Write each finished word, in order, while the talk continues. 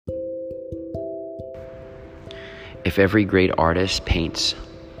If every great artist paints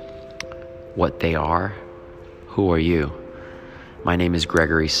what they are, who are you? My name is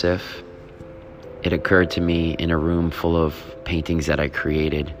Gregory Siff. It occurred to me in a room full of paintings that I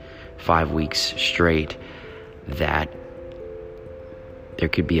created 5 weeks straight that there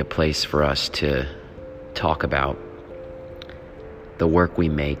could be a place for us to talk about the work we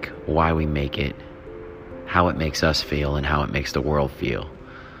make, why we make it, how it makes us feel, and how it makes the world feel.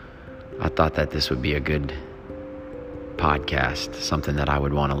 I thought that this would be a good podcast, something that I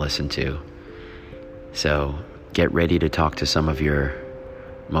would want to listen to. So get ready to talk to some of your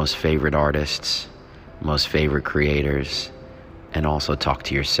most favorite artists, most favorite creators, and also talk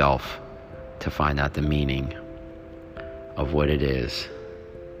to yourself to find out the meaning of what it is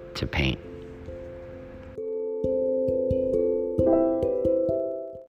to paint.